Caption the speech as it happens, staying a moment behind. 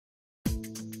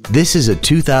This is a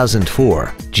 2004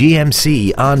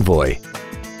 GMC Envoy.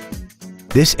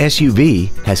 This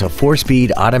SUV has a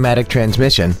 4-speed automatic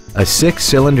transmission, a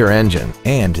 6-cylinder engine,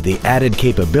 and the added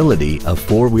capability of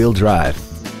 4-wheel drive.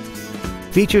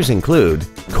 Features include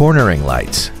cornering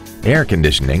lights, air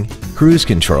conditioning, cruise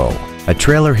control, a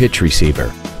trailer hitch receiver,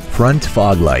 front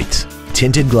fog lights,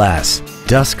 tinted glass,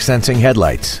 dusk sensing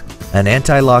headlights, an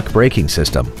anti-lock braking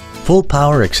system, full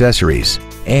power accessories,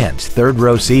 and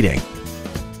third-row seating.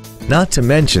 Not to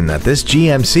mention that this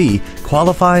GMC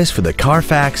qualifies for the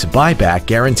Carfax buyback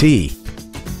guarantee.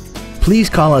 Please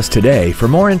call us today for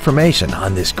more information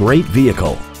on this great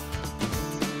vehicle.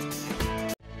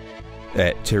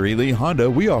 At Terry Lee Honda,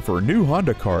 we offer new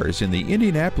Honda cars in the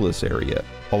Indianapolis area,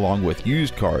 along with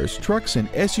used cars, trucks, and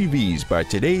SUVs by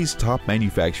today's top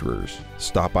manufacturers.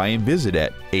 Stop by and visit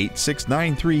at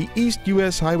 8693 East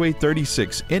US Highway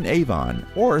 36 in Avon,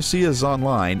 or see us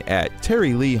online at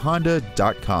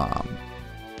terryleehonda.com.